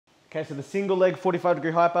Okay, so the single leg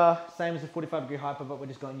 45-degree hyper, same as the 45-degree hyper, but we're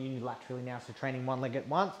just going unilaterally now, so training one leg at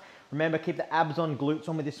once. Remember, keep the abs on, glutes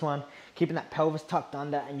on with this one, keeping that pelvis tucked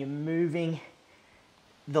under, and you're moving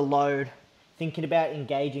the load, thinking about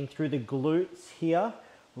engaging through the glutes here,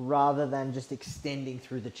 rather than just extending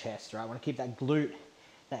through the chest, right? I want to keep that glute,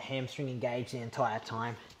 that hamstring engaged the entire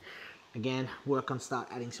time. Again, start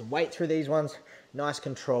adding some weight through these ones. Nice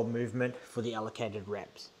controlled movement for the allocated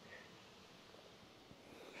reps.